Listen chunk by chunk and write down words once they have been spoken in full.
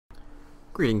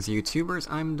Greetings YouTubers,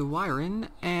 I'm Dwyrin,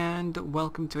 and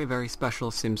welcome to a very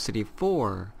special SimCity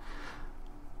 4.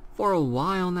 For a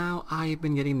while now, I've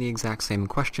been getting the exact same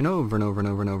question over and over and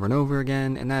over and over and over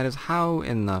again, and that is, how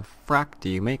in the frack do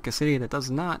you make a city that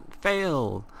does not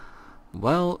fail?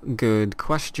 Well, good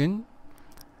question.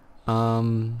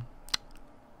 I'm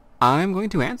going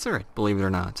to answer it, believe it or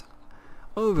not.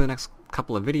 Over the next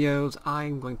couple of videos,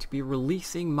 I'm going to be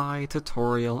releasing my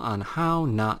tutorial on how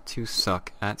not to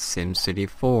suck at SimCity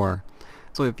 4.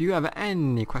 So if you have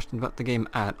any questions about the game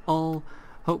at all,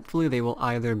 hopefully they will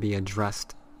either be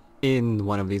addressed in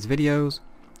one of these videos,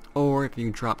 or if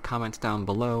you drop comments down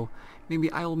below,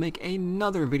 maybe I will make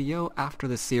another video after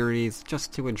the series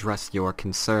just to address your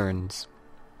concerns.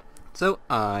 So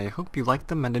I hope you like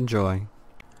them and enjoy.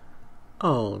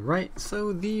 Alright,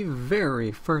 so the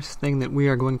very first thing that we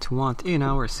are going to want in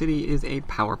our city is a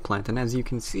power plant, and as you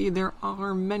can see, there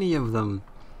are many of them.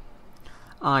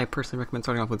 I personally recommend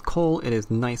starting off with coal. It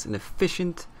is nice and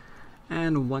efficient,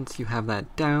 and once you have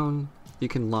that down, you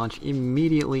can launch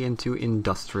immediately into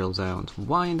industrial zones.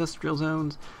 Why industrial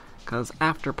zones? Because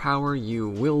after power, you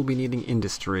will be needing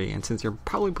industry, and since you're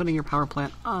probably putting your power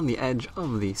plant on the edge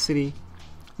of the city,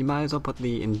 you might as well put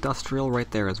the industrial right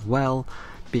there as well,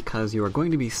 because you are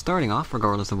going to be starting off,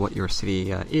 regardless of what your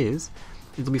city is,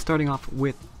 it'll be starting off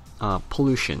with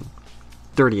pollution,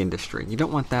 dirty industry. You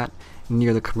don't want that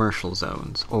near the commercial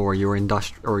zones or your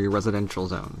your residential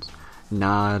zones.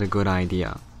 Not a good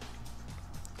idea.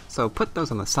 So put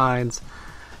those on the sides,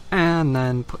 and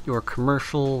then put your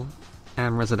commercial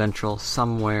and residential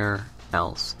somewhere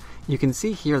else. You can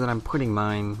see here that I'm putting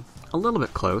mine a little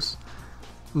bit close,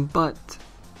 but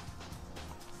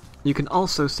you can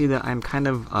also see that I'm kind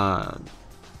of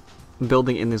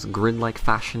building in this grid-like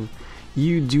fashion.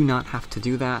 You do not have to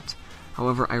do that.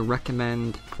 However, I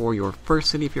recommend for your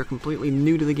first city, if you're completely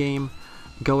new to the game,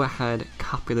 go ahead,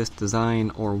 copy this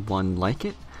design or one like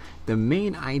it. The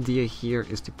main idea here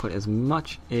is to put as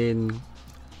much in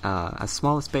as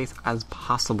small a space as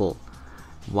possible.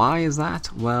 Why is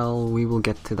that? Well, we will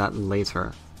get to that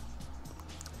later.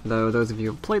 Though those of you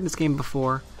who have played this game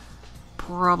before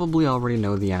probably already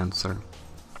know the answer.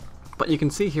 But you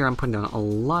can see here I'm putting down a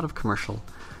lot of commercial.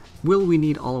 Will we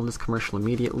need all of this commercial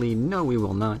immediately? No, we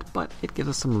will not, but it gives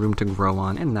us some room to grow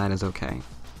on, and that is okay.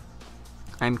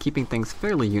 I'm keeping things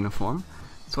fairly uniform,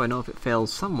 so I know if it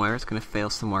fails somewhere, it's going to fail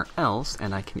somewhere else,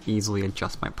 and I can easily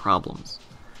adjust my problems.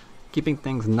 Keeping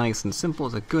things nice and simple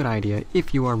is a good idea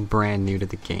if you are brand new to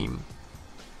the game.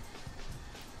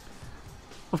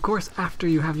 Of course, after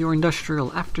you have your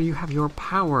industrial, after you have your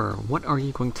power, what are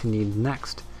you going to need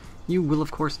next? You will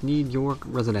of course need your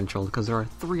residential, because there are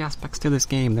three aspects to this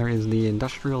game. There is the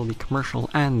industrial, the commercial,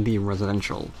 and the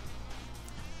residential.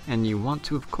 And you want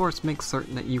to of course make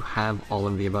certain that you have all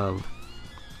of the above.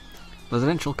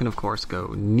 Residential can of course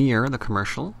go near the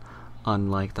commercial,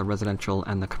 unlike the residential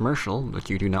and the commercial, which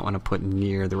you do not want to put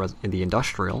near the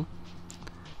industrial.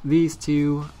 These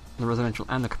two, the residential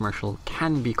and the commercial,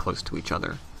 can be close to each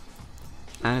other.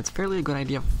 And it's fairly a good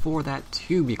idea for that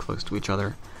to be close to each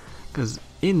other, because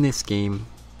in this game,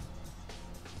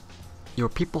 your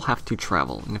people have to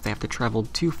travel, and if they have to travel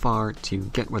too far to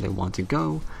get where they want to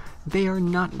go, they are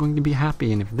not going to be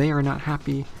happy, and if they are not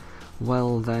happy,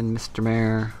 well then Mr.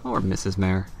 Mayor, or Mrs.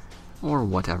 Mayor, or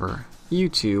whatever, you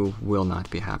too will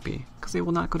not be happy, because they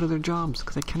will not go to their jobs,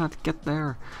 because they cannot get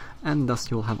there, and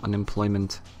thus you will have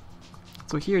unemployment.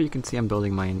 So here you can see I'm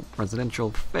building my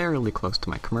residential fairly close to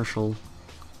my commercial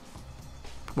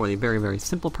for the very, very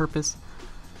simple purpose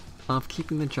of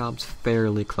keeping the jobs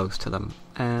fairly close to them.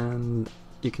 And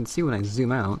you can see when I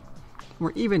zoom out,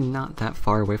 we're even not that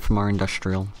far away from our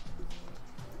industrial.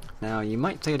 Now you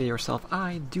might say to yourself,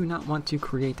 I do not want to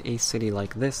create a city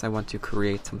like this, I want to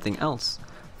create something else.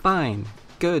 Fine,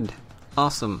 good,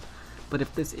 awesome. But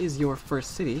if this is your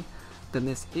first city, then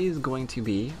this is going to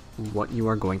be what you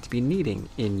are going to be needing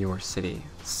in your city.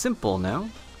 Simple, no?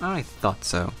 I thought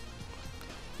so.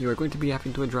 You are going to be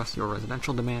having to address your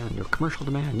residential demand, your commercial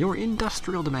demand, your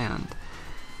industrial demand.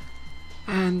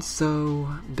 And so,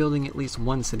 building at least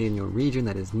one city in your region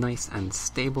that is nice and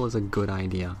stable is a good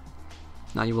idea.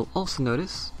 Now you will also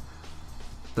notice,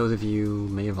 those of you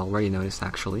may have already noticed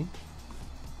actually,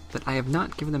 that I have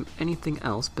not given them anything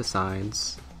else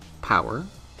besides power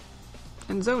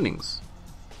and zonings.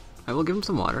 I will give them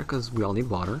some water, because we all need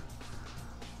water,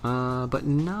 but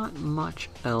not much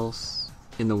else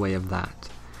in the way of that.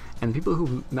 And people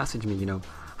who message me,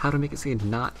 how to make it say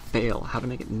not fail, how to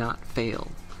make it not fail.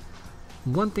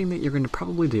 One thing that you're going to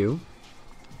probably do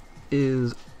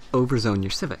is overzone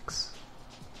your civics.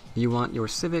 You want your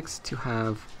civics to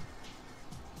have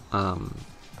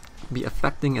be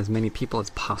affecting as many people as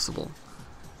possible.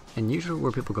 And usually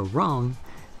where people go wrong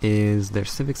is their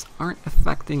civics aren't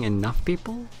affecting enough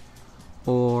people,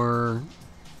 or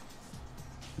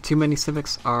too many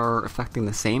civics are affecting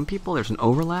the same people, there's an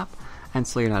overlap, and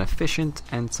so you're not efficient,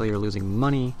 and so you're losing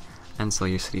money, and so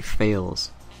your city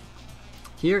fails.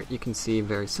 Here you can see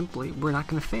very simply, we're not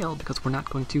going to fail because we're not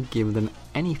going to give them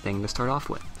anything to start off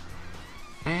with.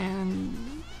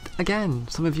 And again,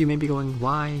 some of you may be going,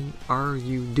 why are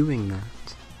you doing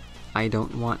that? I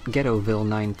don't want Ghettoville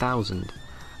 9000.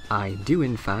 I do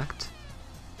in fact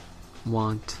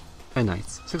want a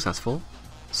nice, successful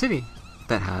city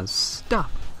that has stuff.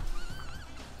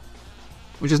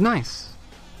 Which is nice.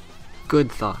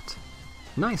 Good thought.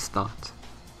 Nice thought.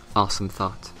 Awesome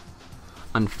thought.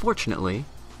 Unfortunately,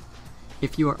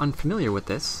 if you are unfamiliar with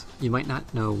this, you might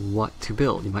not know what to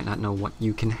build. You might not know what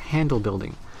you can handle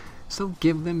building. So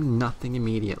give them nothing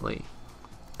immediately.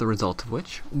 The result of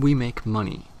which, we make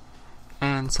money.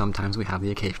 And sometimes we have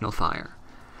the occasional fire.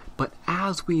 But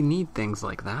as we need things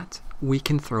like that, we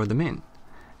can throw them in.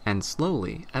 And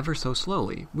slowly, ever so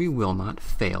slowly, we will not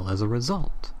fail as a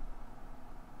result.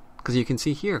 Because you can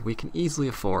see here, we can easily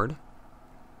afford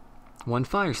one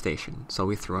fire station, so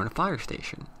we throw in a fire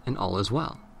station, and all is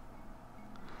well.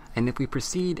 And if we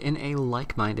proceed in a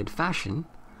like-minded fashion,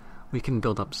 we can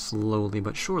build up slowly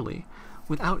but surely,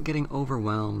 without getting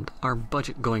overwhelmed, our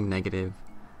budget going negative,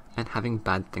 and having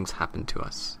bad things happen to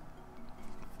us.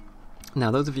 Now,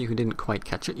 those of you who didn't quite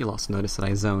catch it, you'll also notice that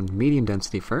I zoned medium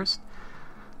density first,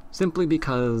 simply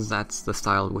because that's the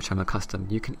style to which I'm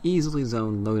accustomed. You can easily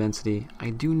zone low density. I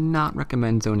do not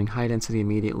recommend zoning high density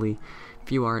immediately.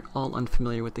 If you are at all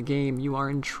unfamiliar with the game, you are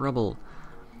in trouble.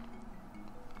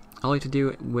 All you have to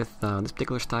do with this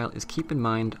particular style is keep in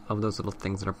mind of those little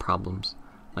things that are problems.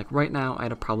 Like right now, I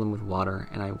had a problem with water,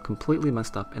 and I completely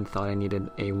messed up and thought I needed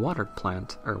a water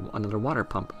plant, or another water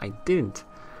pump. I didn't.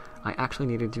 I actually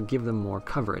needed to give them more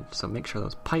coverage, so make sure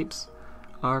those pipes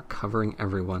are covering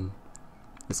everyone.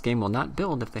 This game will not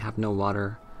build if they have no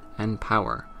water and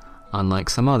power, unlike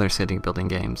some other city building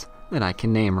games that I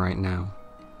can name right now.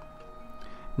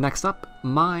 Next up,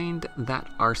 mind that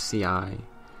RCI.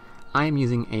 I am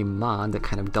using a mod that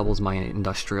kind of doubles my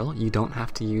industrial. You don't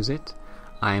have to use it.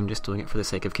 I am just doing it for the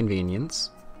sake of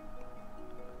convenience.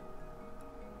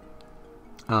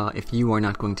 If you are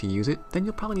not going to use it, then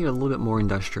you'll probably need a little bit more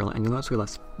industrial, and you'll notice we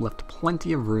left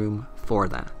plenty of room for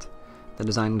that. The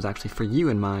design was actually for you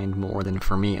in mind more than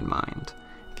for me in mind.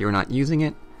 If you're not using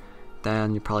it,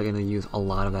 then you're probably going to use a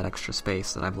lot of that extra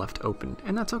space that I've left open,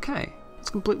 and that's okay. It's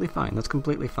completely fine. That's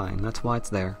completely fine. That's why it's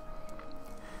there.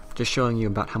 Just showing you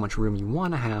about how much room you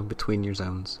want to have between your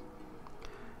zones.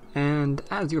 And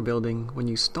as you're building, when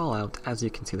you stall out, as you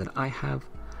can see that I have,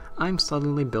 I'm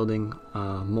suddenly building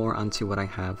more onto what I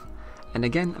have. And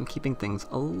again, I'm keeping things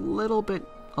a little bit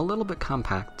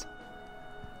compact,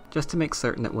 just to make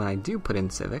certain that when I do put in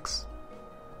civics,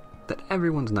 that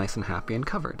everyone's nice and happy and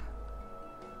covered.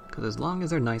 Because as long as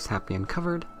they're nice, happy, and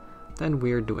covered, then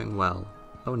we're doing well.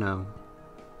 Oh no.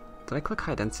 Did I click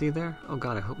high density there? Oh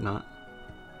god, I hope not.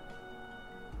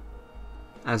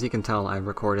 As you can tell, I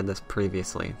recorded this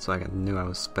previously, so I knew I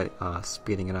was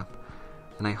speeding it up.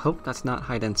 And I hope that's not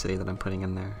high density that I'm putting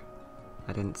in there.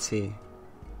 I didn't see.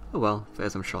 Oh well, if it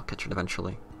is, I'm sure I'll catch it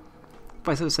eventually. If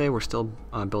I so to say, we're still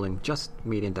building just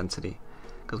medium density,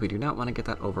 because we do not want to get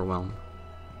that overwhelm.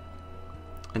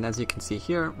 And as you can see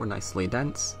here, we're nicely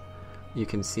dense. You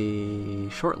can see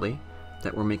shortly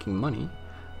that we're making money.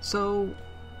 So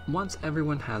once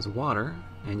everyone has water,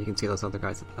 and you can see those other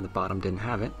guys at the bottom didn't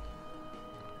have it,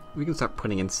 we can start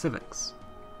putting in civics.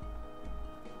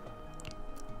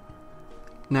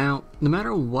 Now, no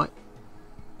matter what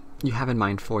you have in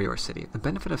mind for your city, the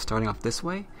benefit of starting off this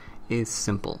way is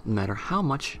simple. No matter how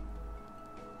much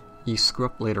you screw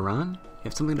up later on, you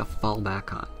have something to fall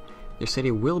back on. Your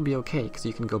city will be okay, because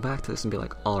you can go back to this and be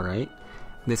like, alright,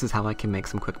 this is how I can make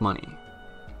some quick money.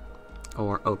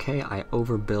 Or, okay, I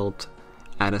overbuilt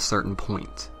at a certain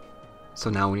point, so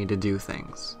now we need to do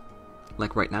things.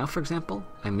 Like right now, for example,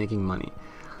 I'm making money.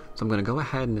 So I'm going to go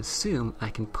ahead and assume I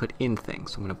can put in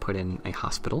things. So I'm going to put in a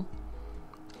hospital.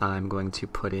 I'm going to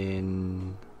put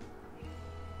in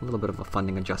a little bit of a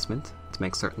funding adjustment to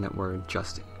make certain that we're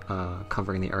just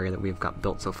covering the area that we've got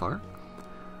built so far.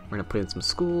 We're going to put in some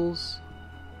schools.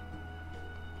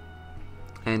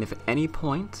 And if at any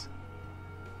point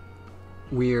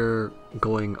we're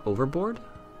going overboard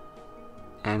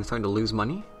and starting to lose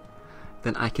money,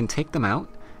 then I can take them out.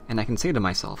 And I can say to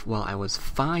myself, well, I was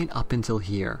fine up until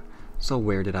here, so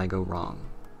where did I go wrong?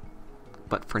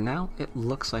 But for now, it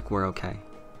looks like we're okay.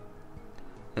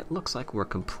 It looks like we're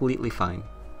completely fine.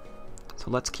 So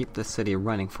let's keep this city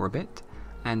running for a bit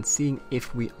and seeing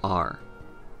if we are.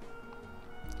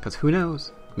 Because who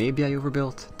knows? Maybe I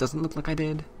overbuilt. Doesn't look like I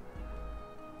did.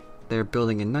 They're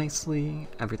building in nicely.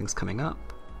 Everything's coming up.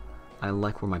 I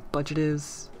like where my budget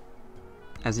is.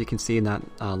 As you can see, not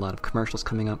a lot of commercials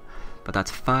coming up, but that's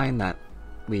fine. That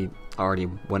we already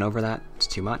went over that. It's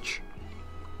too much.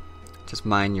 Just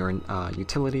mind your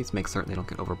utilities. Make certain they don't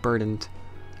get overburdened.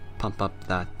 Pump up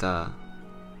that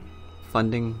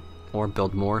funding, or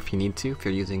build more if you need to. If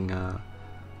you're using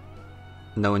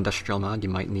no industrial mod, you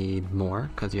might need more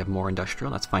because you have more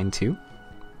industrial. That's fine too.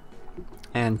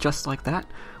 And just like that,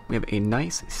 we have a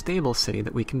nice, stable city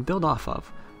that we can build off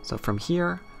of. So from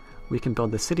here, we can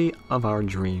build the city of our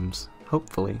dreams,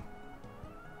 hopefully.